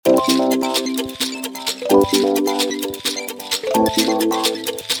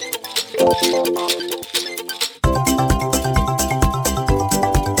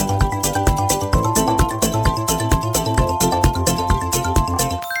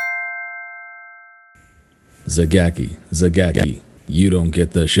Zagaki. You don't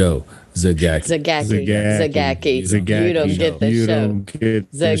get the show. Zagaki. Zagaki. You don't get the You show. don't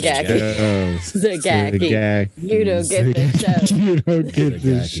get the Zagaki. show. Zagaki. You don't get the show. You don't get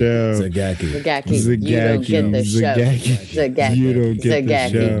the show. Zagaki. Zagaki. You don't get the show. Zagaki. You don't get the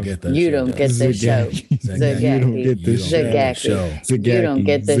show. Zagaki. You don't get the show. You don't get the show. Zagaki. You don't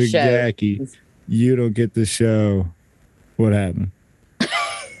get the show. Zagaki. You don't get the show. What happened?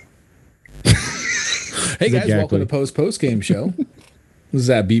 Hey guys, welcome to Post Game Show. This is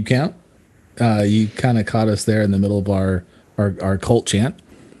that beep count. You kind of caught us there in the middle of our cult chant.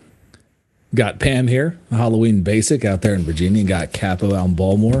 Got Pam here, Halloween Basic out there in Virginia. Got Capo out in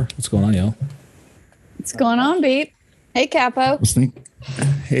Baltimore. What's going on, y'all? What's going on, Beep? Hey, Capo. I was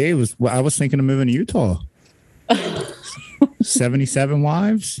thinking of moving to Utah. 77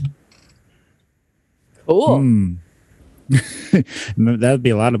 wives. Cool. That'd be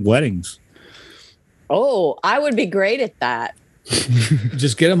a lot of weddings. Oh, I would be great at that.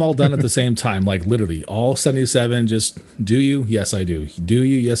 Just get them all done at the same time, like literally all 77. Just do you? Yes, I do. Do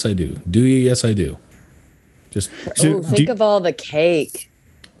you? Yes, I do. Do you? Yes, I do. Just think of all the cake.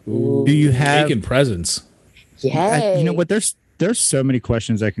 Do you have cake and presents? Yeah. You know what? There's so many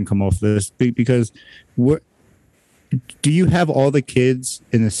questions that can come off this because do you have all the kids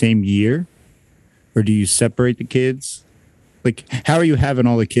in the same year, or do you separate the kids? Like, how are you having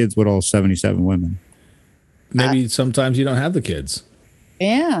all the kids with all 77 women? Maybe sometimes you don't have the kids.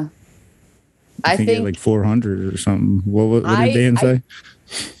 Yeah. I think like 400 or something. What did Dan say?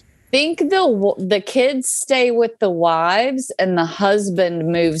 Think the kids stay with the wives and the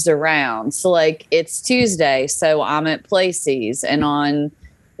husband moves around. So like it's Tuesday, so I'm at Placey's, and on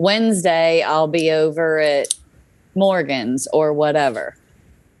Wednesday I'll be over at Morgan's or whatever.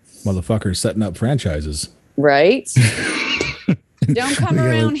 Motherfuckers setting up franchises. Right? Don't come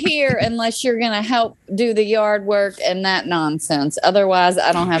around here unless you're going to help do the yard work and that nonsense. Otherwise,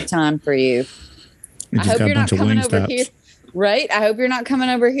 I don't have time for you. I hope you're not coming over here. Right? I hope you're not coming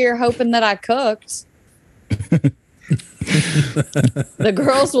over here hoping that I cooked. The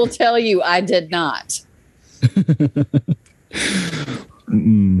girls will tell you I did not.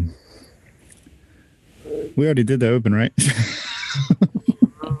 We already did the open, right?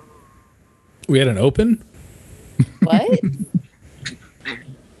 We had an open? What?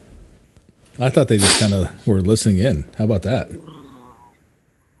 I thought they just kind of were listening in. How about that?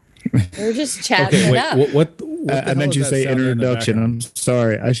 We're just chatting it up. What I meant you say introduction. I'm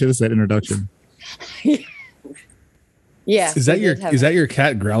sorry. I should have said introduction. Yeah. Is that your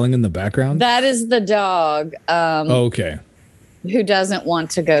cat growling in the background? That is the dog. Okay. Who doesn't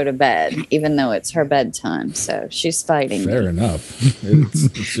want to go to bed, even though it's her bedtime. So she's fighting. Fair enough. It's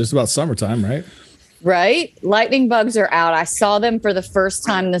just about summertime, right? Right? Lightning bugs are out. I saw them for the first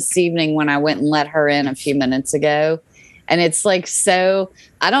time this evening when I went and let her in a few minutes ago. And it's like, so,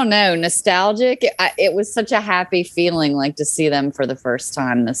 I don't know, nostalgic. It was such a happy feeling, like to see them for the first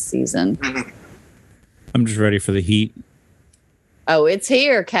time this season. I'm just ready for the heat. Oh, it's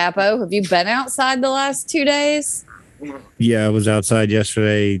here, Capo. Have you been outside the last 2 days? Yeah, I was outside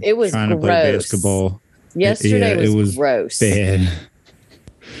yesterday. It was trying to gross. play basketball. Yesterday it was gross. Bad.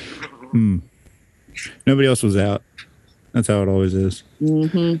 Nobody else was out. That's how it always is.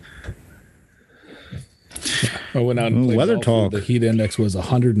 Mm-hmm. I went out and played weather golf. talk. The heat index was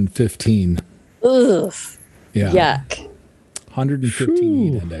 115. Ugh. Yeah. Yuck. 115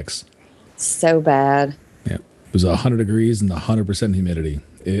 heat index. So bad. Yeah. It was 100 degrees and 100% humidity.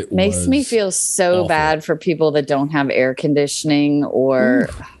 It makes me feel so awful. bad for people that don't have air conditioning or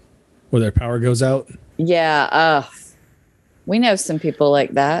where their power goes out. Yeah. We know some people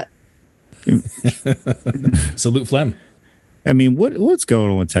like that. Salute Flem. I mean, what's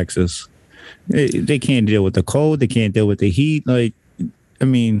going on with Texas? They can't deal with the cold. They can't deal with the heat. Like, I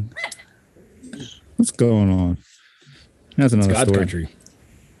mean, what's going on? That's another God's story.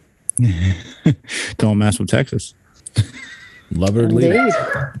 Country. Don't mess with Texas. Love it or leave it.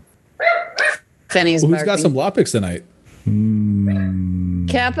 Finney's Who's got some law picks tonight?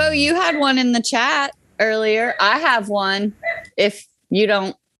 Capo, you had one in the chat earlier. I have one. If you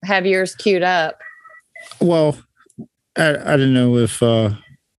don't have yours queued up. Well, I didn't know if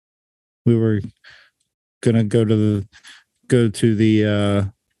we were gonna go to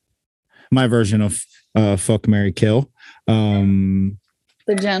the my version of Fuck, Marry, Kill.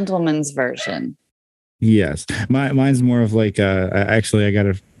 The gentleman's version. Yes, mine's more of like actually I got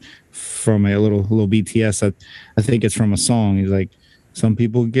it from a little BTS. I think it's from a song. He's like, some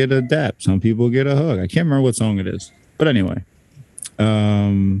people get a dap, some people get a hug. I can't remember what song it is, but anyway,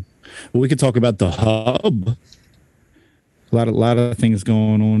 we could talk about the hub. A lot of things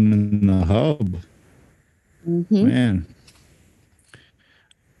going on in the hub. Mm-hmm. Man.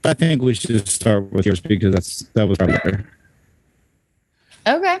 I think we should start with yours because that was probably better.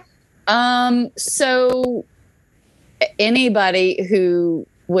 Okay. So anybody who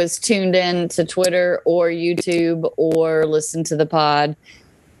was tuned in to Twitter or YouTube or listened to the pod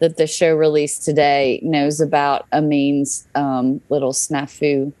that the show released today knows about Amin's little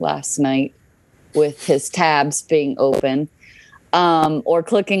snafu last night with his tabs being open or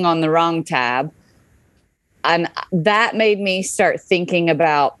clicking on the wrong tab. And that made me start thinking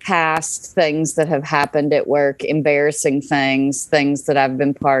about past things that have happened at work, embarrassing things that I've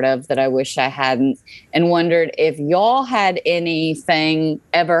been part of that I wish I hadn't, and wondered if y'all had anything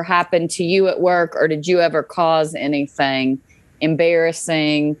ever happen to you at work, or did you ever cause anything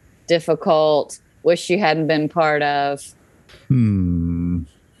embarrassing, difficult, wish you hadn't been part of?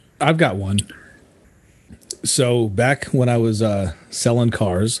 I've got one. So back when I was selling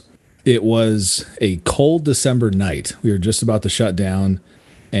cars, it was a cold December night. We were just about to shut down,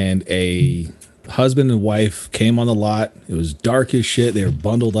 and a husband and wife came on the lot. It was dark as shit. They were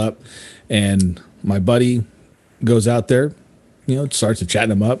bundled up, and my buddy goes out there, starts to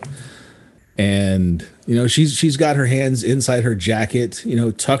chat him up. And, she's got her hands inside her jacket,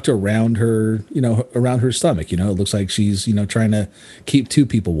 tucked around her, around her stomach. It looks like she's, trying to keep two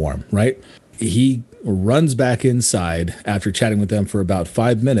people warm, right? He runs back inside after chatting with them for about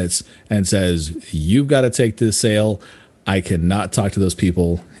 5 minutes and says, "You've got to take this sale. I cannot talk to those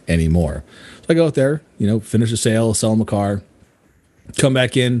people anymore." So I go out there, finish the sale, sell him a car, come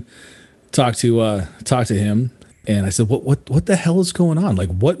back in, talk to him. And I said, what the hell is going on? Like,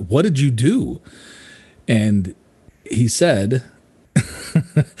 what did you do? And he said,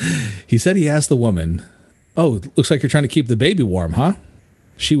 he asked the woman, "Oh, it looks like you're trying to keep the baby warm, huh?"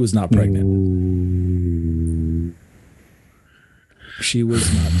 She was not pregnant. Ooh. She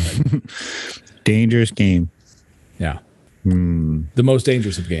was not pregnant. Dangerous game. Yeah. The most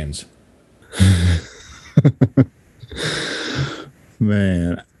dangerous of games.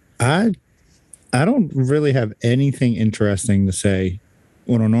 Man, I don't really have anything interesting to say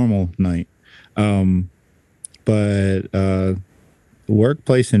on a normal night. But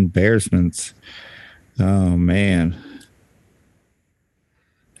workplace embarrassments. Oh man.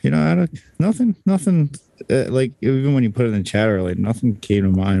 Nothing, like even when you put it in the chat earlier, nothing came to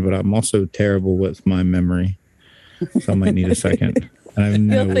mind, but I'm also terrible with my memory. So I might need a second.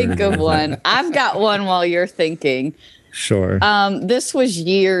 You'll think of one. I've got one while you're thinking. Sure. This was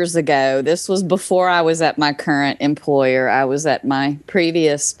years ago. This was before I was at my current employer. I was at my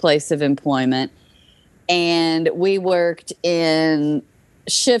previous place of employment, and we worked in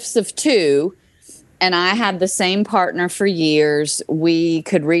shifts of 2. And I had the same partner for years. We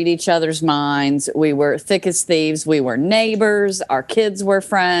could read each other's minds. We were thick as thieves. We were neighbors. Our kids were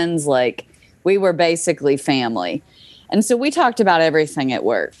friends. Like, we were basically family. And so we talked about everything at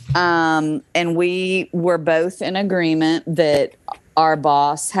work. And we were both in agreement that our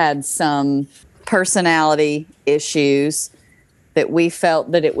boss had some personality issues that we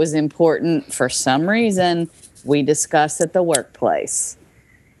felt that it was important for some reason we discuss at the workplace.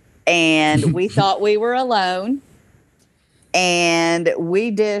 And we thought we were alone, and we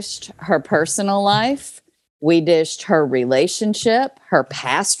dished her personal life. We dished her relationship, her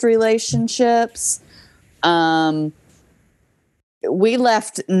past relationships. We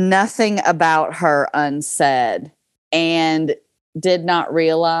left nothing about her unsaid, and did not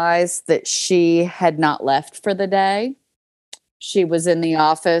realize that she had not left for the day. She was in the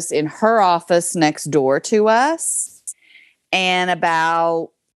office, in her office next door to us. And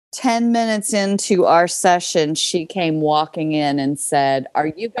about 10 minutes into our session, she came walking in and said, "Are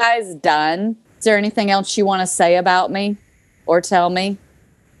you guys done? Is there anything else you want to say about me or tell me?"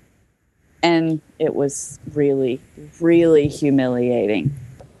 And it was really, really humiliating.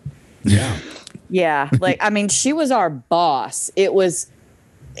 Yeah. Yeah. She was our boss. It was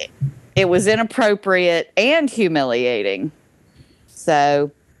inappropriate and humiliating.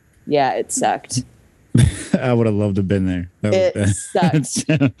 So, yeah, it sucked. I would have loved to have been there. It sucked.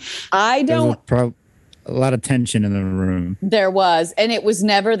 A lot of tension in the room. There was, and it was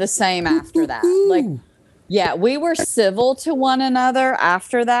never the same after that. We were civil to one another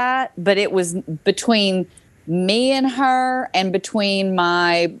after that, but it was between me and her and between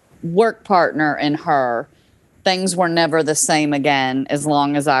my work partner and her. Things were never the same again as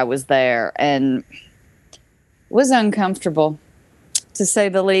long as I was there, and it was uncomfortable, to say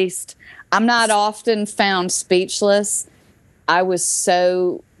the least. I'm not often found speechless. I was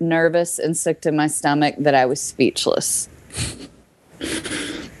so nervous and sick to my stomach that I was speechless.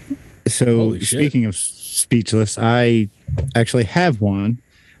 So speaking of speechless, I actually have one.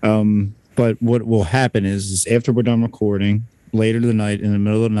 But what will happen is after we're done recording, later the night, in the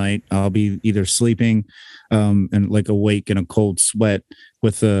middle of the night, I'll be either sleeping and like awake in a cold sweat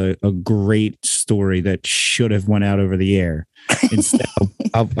with a great story that should have went out over the air. Instead,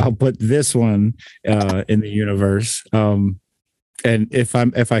 I'll put this one in the universe. And if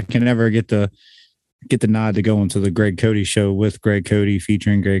I can ever get the nod to go into the Greg Cody show with Greg Cody,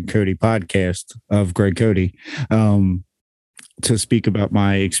 featuring Greg Cody podcast of Greg Cody, to speak about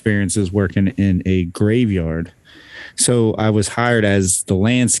my experiences working in a graveyard. So I was hired as the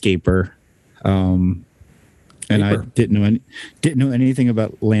landscaper, and I didn't know anything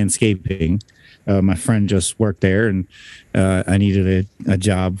about landscaping. My friend just worked there, and I needed a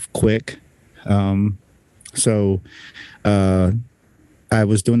job quick. So I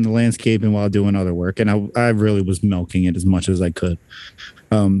was doing the landscaping while doing other work, and I really was milking it as much as I could.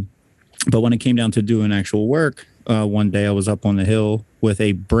 But when it came down to doing actual work, one day I was up on the hill with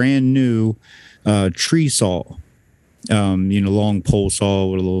a brand new tree saw, long pole saw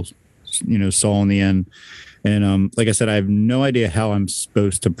with a little, saw on the end. And like I said, I have no idea how I'm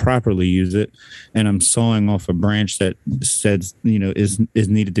supposed to properly use it. And I'm sawing off a branch that says, is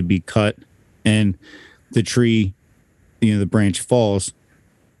needed to be cut. And the tree, the branch falls,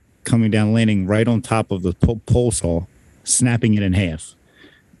 coming down, landing right on top of the pole saw, snapping it in half.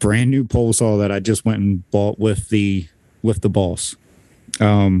 Brand new pole saw that I just went and bought with the boss.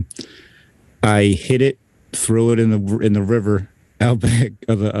 I hit it, threw it in the river out back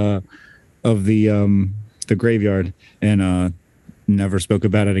of the graveyard, and never spoke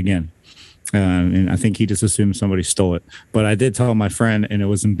about it again. And I think he just assumed somebody stole it. But I did tell my friend, and it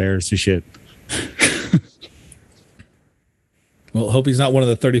was embarrassed as shit. Well, hope he's not one of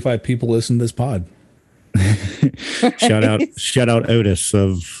the 35 people listening to this pod. shout out Otis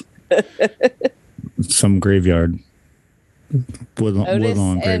of some graveyard.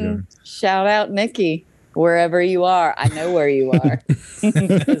 Woodlawn graveyard. Shout out Nikki, wherever you are. I know where you are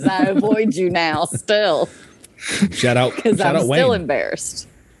because I avoid you now still. Shout out because I'm Wayne. Still embarrassed.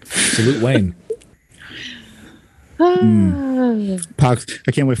 Salute Wayne. Pox,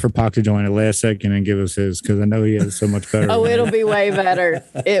 I can't wait for Pox to join at last second and give us his, because I know he has so much better. Oh, it'll be way better.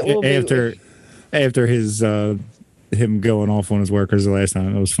 It will after his him going off on his workers the last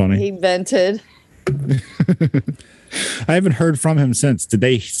time. It was funny. He vented. I haven't heard from him since.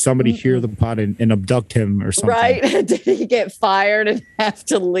 Did somebody hear the pod and abduct him or something? Right? Did he get fired and have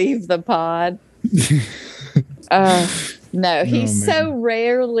to leave the pod? No, he's so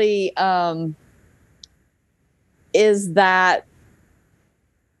rarely is that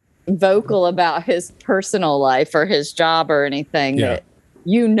vocal about his personal life or his job or anything that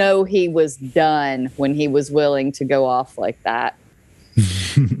he was done when he was willing to go off like that.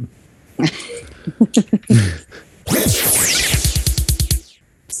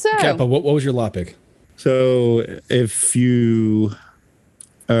 So, Kappa, what was your lot pick? So if you're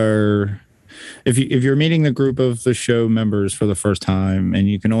meeting the group of the show members for the first time and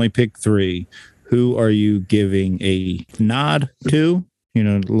you can only pick 3, who are you giving a nod to?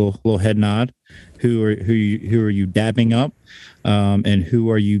 Little head nod. Who are you dapping up? And who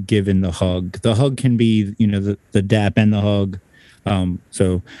are you giving the hug? The hug can be, the dap and the hug.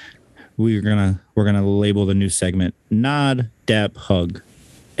 So we're gonna label the new segment nod, dap, hug,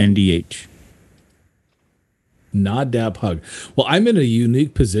 NDH. Nod, dap, hug. Well, I'm in a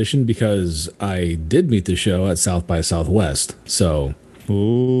unique position because I did meet the show at South by Southwest. So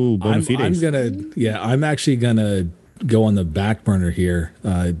I'm actually gonna go on the back burner here.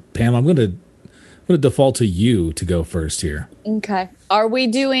 Pam, I'm gonna default to you to go first here. Okay. Are we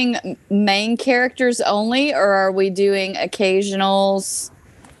doing main characters only, or are we doing occasionals?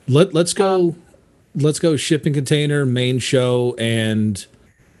 Let's go shipping container, main show, and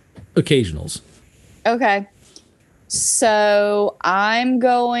occasionals. Okay. So I'm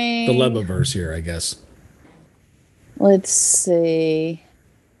going the Lebaverse here, I guess. Let's see.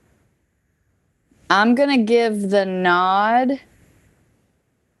 I'm going to give the nod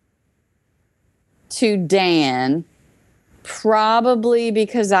to Dan, probably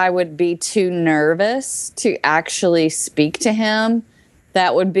because I would be too nervous to actually speak to him.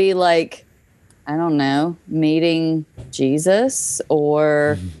 That would be like, I don't know, meeting Jesus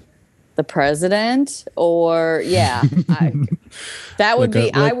or the president, or that would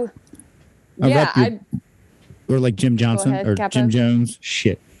be. Or like Jim Johnson or Capo. Jim Jones.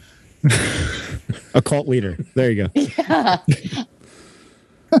 Shit. A cult leader. There you go. Yeah.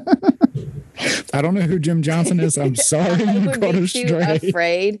 I don't know who Jim Johnson is. I'm sorry. He would be too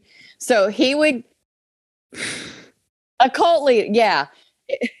afraid. So he would. A cult leader. Yeah.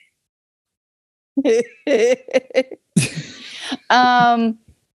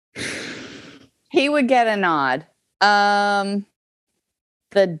 He would get a nod. The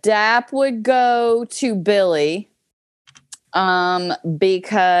dap would go to Billy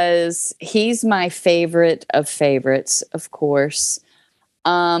because he's my favorite of favorites, of course.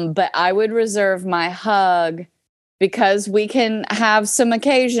 But I would reserve my hug because we can have some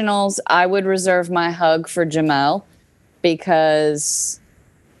occasionals. I would reserve my hug for Jamel because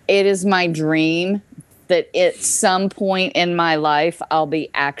it is my dream that at some point in my life, I'll be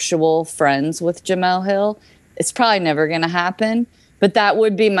actual friends with Jamel Hill. It's probably never going to happen, but that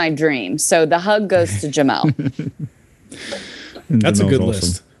would be my dream. So the hug goes to Jamel. That's a good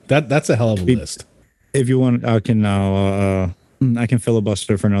list. That's a hell of a list. If you want, I can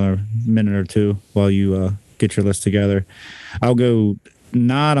filibuster for another minute or two while you get your list together. I'll go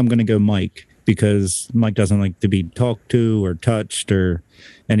Nod. I'm going to go Mike because Mike doesn't like to be talked to or touched or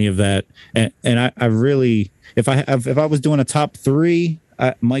any of that. And I really, if I was doing a top three,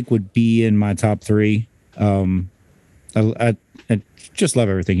 Mike would be in my top three. I just love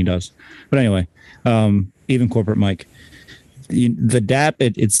everything he does. But anyway, even corporate Mike. The DAP,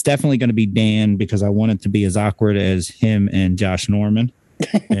 it's definitely going to be Dan because I want it to be as awkward as him and Josh Norman.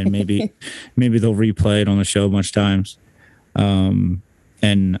 And maybe they'll replay it on the show a bunch of times.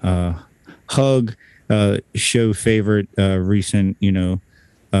 And Hug, show favorite recent,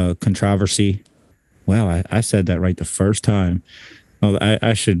 controversy. Wow, I said that right the first time. Oh,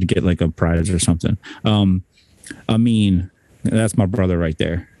 I should get like a prize or something. Amin, that's my brother right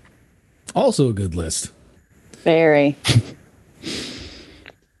there. Also a good list. Very.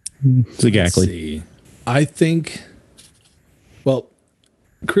 Exactly. I think, well,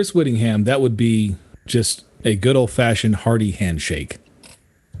 Chris Whittingham, that would be just a good old-fashioned hearty handshake.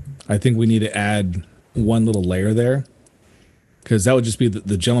 I think we need to add one little layer there because that would just be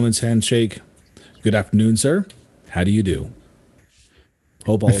the gentleman's handshake. Good afternoon, sir. How do you do?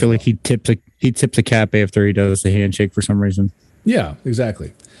 Hope all I feel like he tips a cap after he does the handshake for some reason. Yeah,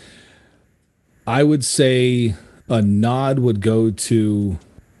 exactly. I would say a nod would go to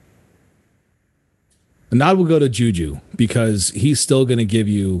Juju because he's still going to give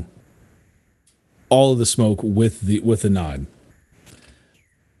you all of the smoke with the nod.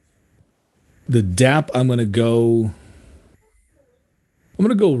 The dap, I'm going to go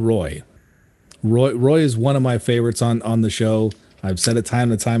Roy. Roy is one of my favorites on the show. I've said it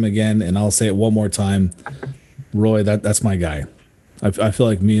time and time again, and I'll say it one more time. Roy, that's my guy. I feel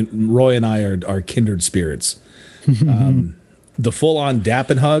like Roy and I are kindred spirits. The full-on dap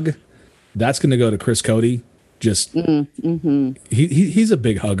and hug, that's going to go to Chris Cody. Just he's a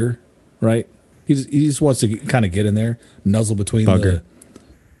big hugger, right? He just wants to kind of get in there, nuzzle between Bugger.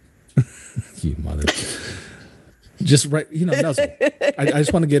 You mother. Just right, nuzzle. I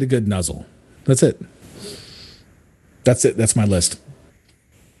just want to get a good nuzzle. That's it. That's my list.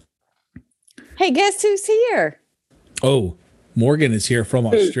 Hey, guess who's here? Oh, Morgan is here from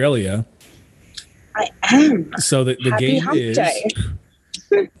Australia. I am. So the game hump is day.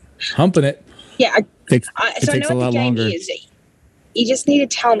 humping it. Yeah. It takes I know a what lot the game longer. is. You just need to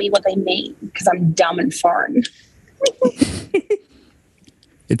tell me what they mean because I'm dumb and foreign.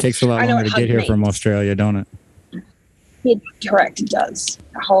 It takes a lot longer to get here from Australia, don't it? Yeah, correct. It does.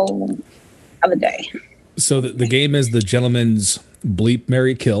 A whole other day. So the game is the gentleman's bleep,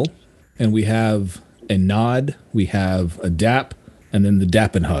 marry, kill. And we have a nod, we have a dap, and then the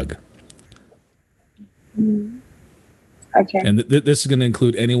dap and hug. Okay. And this is going to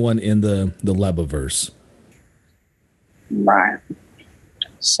include anyone in the Lebaverse. Right.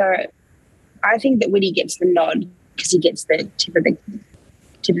 So I think that Woody gets the nod because he gets the tip of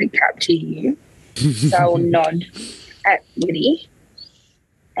the cap to you. So I will nod at Woody.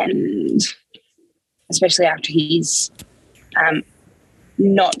 And especially after he's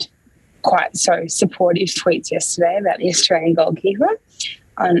not quite so supportive tweets yesterday about the Australian goalkeeper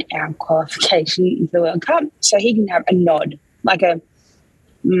on our qualification for the World Cup. So he can have a nod, like a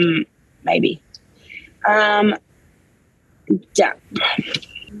maybe. Dap.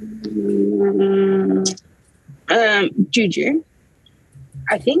 Juju,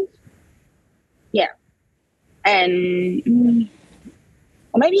 I think. Yeah. And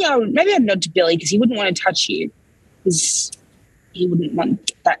or maybe I'd nod to Billy because he wouldn't want to touch you because he wouldn't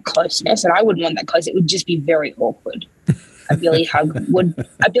want that closeness, and I wouldn't want that close. It would just be very awkward. A Billy hug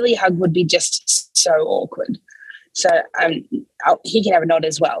would be just so awkward. So he can have a nod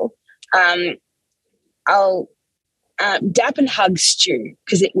as well. I'll dap and hug Stu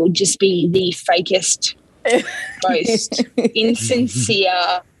because it will just be the fakest, most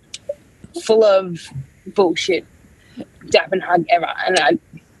insincere, full of bullshit dap and hug ever.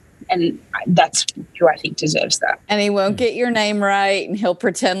 And that's who I think deserves that. And he won't get your name right, and he'll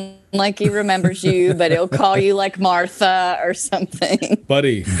pretend like he remembers you, but he'll call you like Martha or something.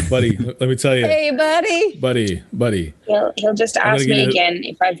 Buddy, let me tell you. Hey, buddy. Buddy. He'll just ask me again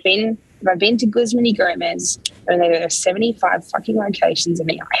if I've been to Guzman y Gomez, and there are 75 fucking locations, and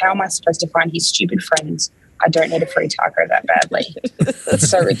how am I supposed to find his stupid friends? I don't need a free taco that badly. It's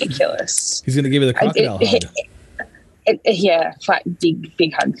so ridiculous. He's going to give you the crocodile hug. Yeah, flat,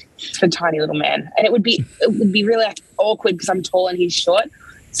 big hug for a tiny little man. And it would be really like, awkward because I'm tall and he's short.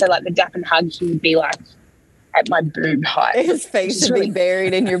 So like the dap and hug, he would be like at my boob height. His face would be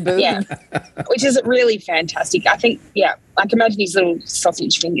buried in your boob. Yeah, which is really fantastic. I think, yeah, like imagine these little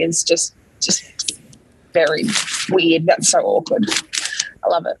sausage fingers, just very weird. That's so awkward. I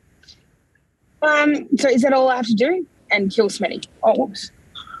love it. So is that all I have to do? And kill Smitty? Oh, whoops.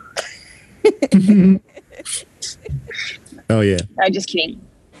 Oh, yeah. No, just kidding.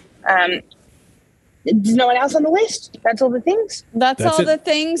 There's no one else on the list? That's all the things? That's all the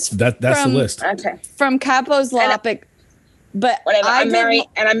things. That's the list. Okay. From Capo's Lopic. But whatever. I'm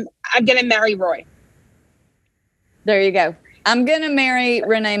going to marry Roy. There you go. I'm going to marry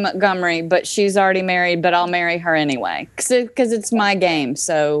Renee Montgomery, but she's already married, but I'll marry her anyway. Because it's my game,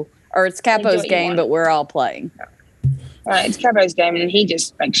 so... Or it's Capo's game, but we're all playing. It's Capo's game, and he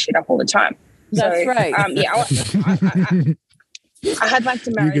just makes shit up all the time. That's right. Yeah, I'd like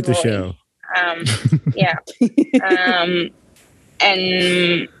to marry You get the Roy. show. Yeah.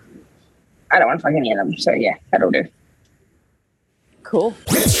 And I don't want to fuck any of them. So, yeah, that'll do. Cool.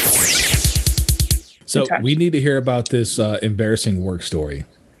 So we need to hear about this embarrassing work story.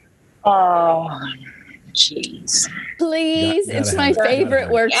 Oh, jeez. Please. It's my favorite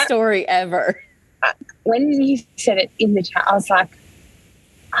work story ever. When you said it in the chat, I was like,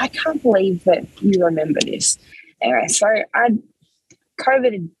 I can't believe that you remember this. Anyway, so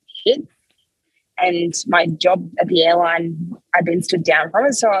COVID had hit, and my job at the airline, I'd been stood down from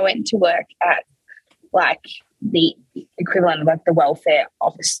it. So I went to work at like the equivalent of like the welfare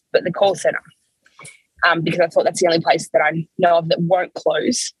office, but the call center, because I thought that's the only place that I know of that won't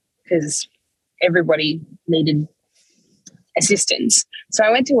close because everybody needed assistance. So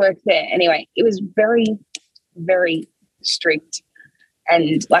I went to work there. Anyway, it was very, very strict.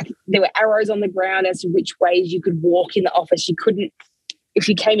 And like there were arrows on the ground as to which ways you could walk in the office. You couldn't, if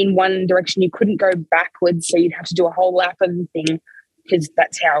you came in one direction, you couldn't go backwards. So you'd have to do a whole lap of the thing because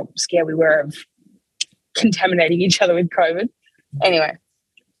that's how scared we were of contaminating each other with COVID. Anyway,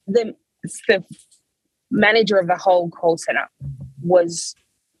 the manager of the whole call center was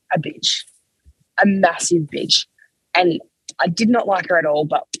a bitch, a massive bitch. And I did not like her at all,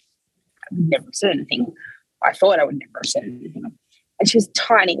 but I would never have said anything. I thought I would never have said anything. And she was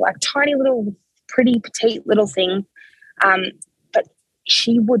tiny, like tiny little, pretty petite little thing. But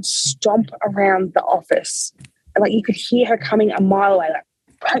she would stomp around the office. And like you could hear her coming a mile away,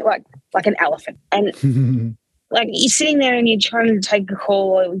 like an elephant. And like you're sitting there and you're trying to take a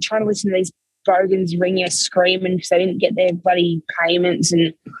call or you're trying to listen to these bogans ring you screaming because they didn't get their bloody payments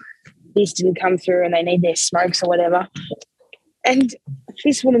and this didn't come through and they need their smokes or whatever. And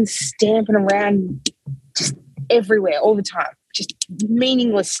this woman's stamping around just everywhere all the time, just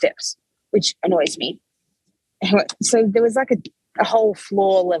meaningless steps, which annoys me. Anyway, so there was like a whole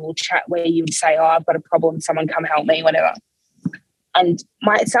floor level chat where you would say, oh, I've got a problem, someone come help me, whatever. And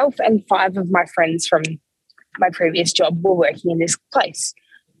myself and 5 of my friends from my previous job were working in this place.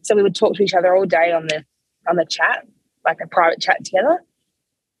 So we would talk to each other all day on the chat, like a private chat together.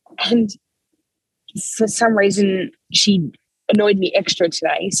 And for some reason, she annoyed me extra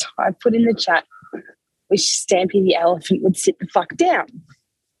today. So I put in the chat, wish Stampy the elephant would sit the fuck down.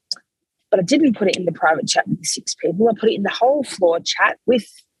 But I didn't put it in the private chat with 6 people. I put it in the whole floor chat with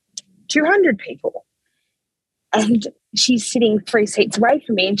 200 people. And she's sitting 3 seats away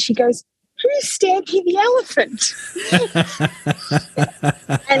from me and she goes, who's Stampy the elephant?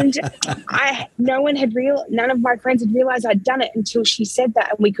 And none of my friends had realized I'd done it until she said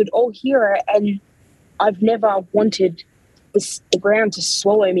that and we could all hear her. And I've never wanted the ground to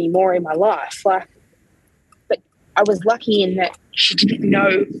swallow me more in my life. But I was lucky in that she didn't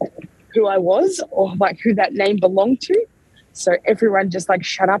know who I was or like who that name belonged to. So everyone just like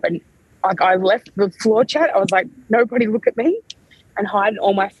shut up and like I left the floor chat. I was like, nobody look at me. And hide,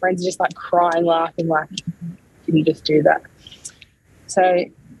 all my friends just like crying, laughing, like, did you just do that? So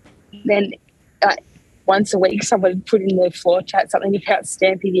then once a week, someone would put in the floor chat something about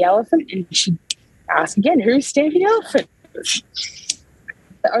Stampy the elephant, and she'd ask again, who's Stampy the elephant?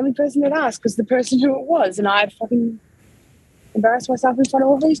 The only person that asked was the person who it was, and I fucking embarrassed myself in front of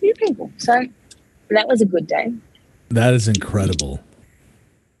all these new people. So that was a good day. That is incredible.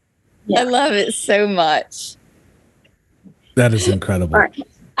 I love it so much. That is incredible. Right.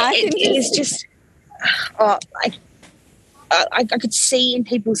 It's just, I could see in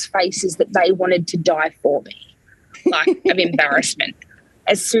people's faces that they wanted to die for me, like of embarrassment.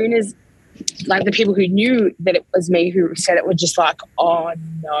 As soon as, like, the people who knew that it was me who said it were just like, oh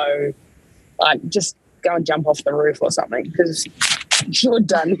no, like, just go and jump off the roof or something because you're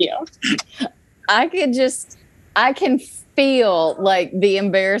done here. I can feel like the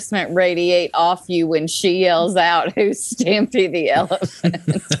embarrassment radiate off you when she yells out, "Who's Stampy the elephant?"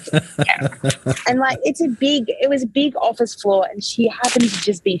 Yeah. And like, it was a big office floor, and she happened to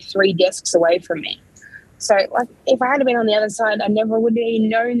just be 3 desks away from me. So like, if I had been on the other side, I never would have even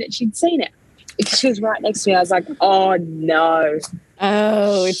known that she'd seen it. Because she was right next to me. I was like, oh no.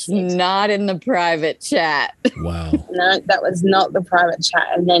 Oh, it's not in the private chat. Wow. No, that was not the private chat.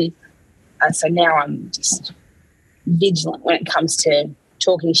 And then, so now I'm just vigilant when it comes to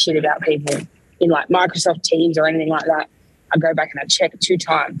talking shit about people in like Microsoft Teams or anything like that. I go back and I check 2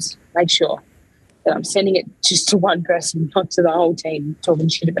 times, make sure that I'm sending it just to one person, not to the whole team talking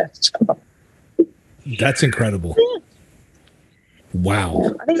shit about each other. That's incredible. Yeah.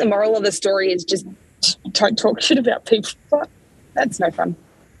 Wow. I think the moral of the story is just don't talk shit about people. But that's no fun.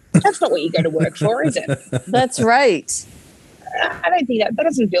 That's not what you go to work for, is it? That's right. I don't think that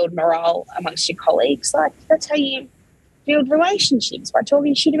doesn't build morale amongst your colleagues. Like, that's how you build relationships, by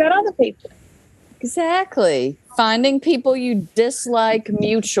talking shit about other people. Exactly. Finding people you dislike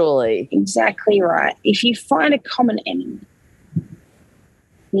mutually. Exactly right. If you find a common enemy,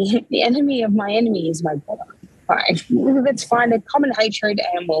 the enemy of my enemy is my brother. Fine. Let's find a common hatred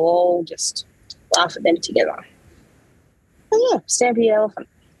and we'll all just laugh at them together. Oh yeah, Stampy the elephant.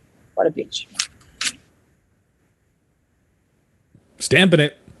 What a bitch. Stamping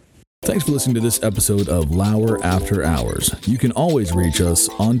it. Thanks for listening to this episode of Lauer After Hours. You can always reach us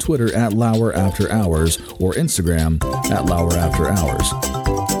on Twitter at Lauer After Hours or Instagram at Lauer After Hours.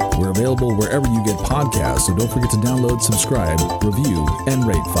 We're available wherever you get podcasts, so don't forget to download, subscribe, review, and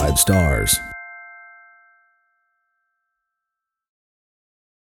rate 5 stars.